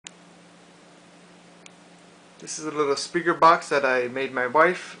This is a little speaker box that I made my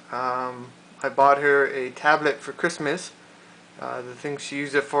wife. I bought her a tablet for Christmas. The thing she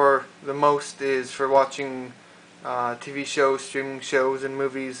used it for the most is for watching TV shows, streaming shows, and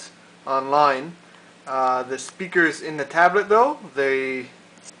movies online. The speakers in the tablet, though, they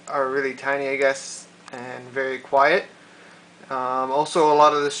are really tiny, I guess, and very quiet. Also, a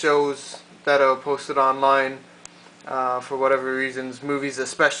lot of the shows that are posted online, for whatever reasons, movies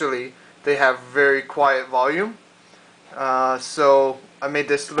especially, they have very quiet volume. So I made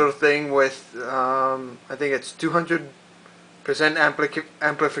this little thing with, I think it's 200%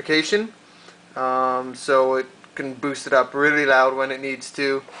 amplification, so it can boost it up really loud when it needs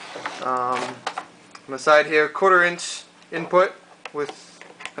to. On the side here, 1/4" input with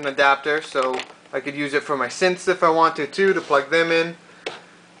an adapter, so I could use it for my synths if I wanted to plug them in.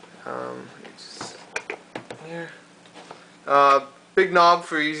 Here. Big knob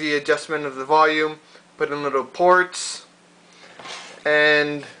for easy adjustment of the volume. Put in little ports,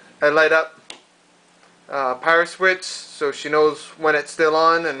 and I light up power switch so she knows when it's still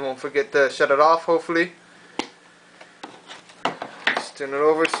on and won't forget to shut it off, hopefully. Just turn it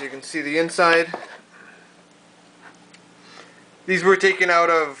over so you can see the inside. These were taken out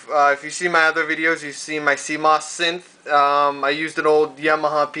of, if you see my other videos, you've seen my CMOS synth. I used an old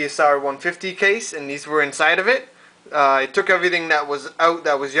Yamaha PSR 150 case, and these were inside of it. I took everything that was out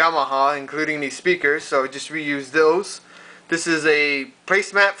that was Yamaha, including these speakers, so I just reused those. This is a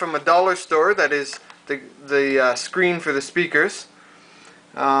placemat from a dollar store that is the screen for the speakers.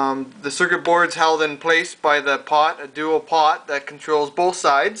 The circuit board's held in place by the pot, a dual pot that controls both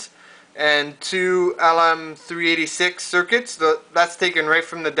sides, and two LM386 circuits. That's taken right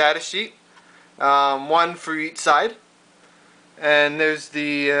from the data sheet, one for each side. And there's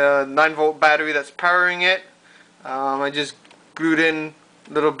the 9-volt battery that's powering it. I just glued in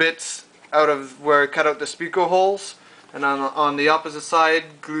little bits out of where I cut out the speaker holes, and on the opposite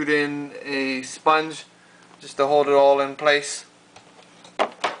side glued in a sponge just to hold it all in place.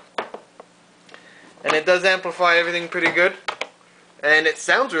 And it does amplify everything pretty good, and it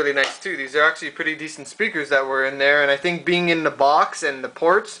sounds really nice too. These are actually pretty decent speakers that were in there, and I think being in the box and the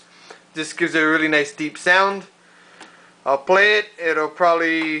ports just gives it a really nice deep sound. I'll play it. It'll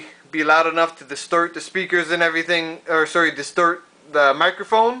probably be loud enough to distort the speakers and everything, or sorry, distort the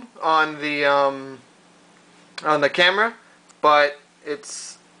microphone on the camera, but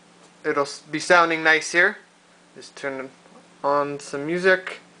it'll be sounding nice here. Just turn on some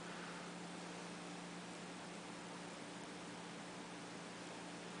music.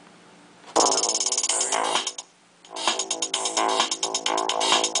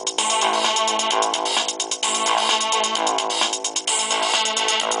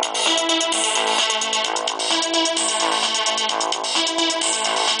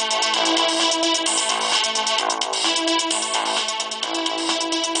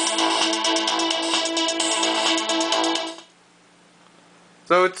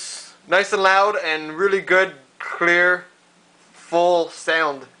 So it's nice and loud and really good, clear, full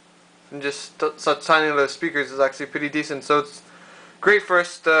sound. And just such tiny little speakers is actually pretty decent. So it's great for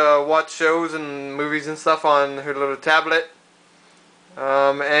us to watch shows and movies and stuff on her little tablet.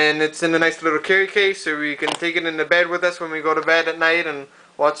 And it's in a nice little carry case, so we can take it into bed with us when we go to bed at night and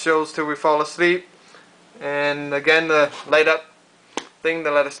watch shows till we fall asleep. And again, the light up thing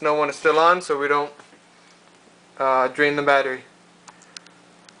to let us know when it's still on, so we don't drain the battery.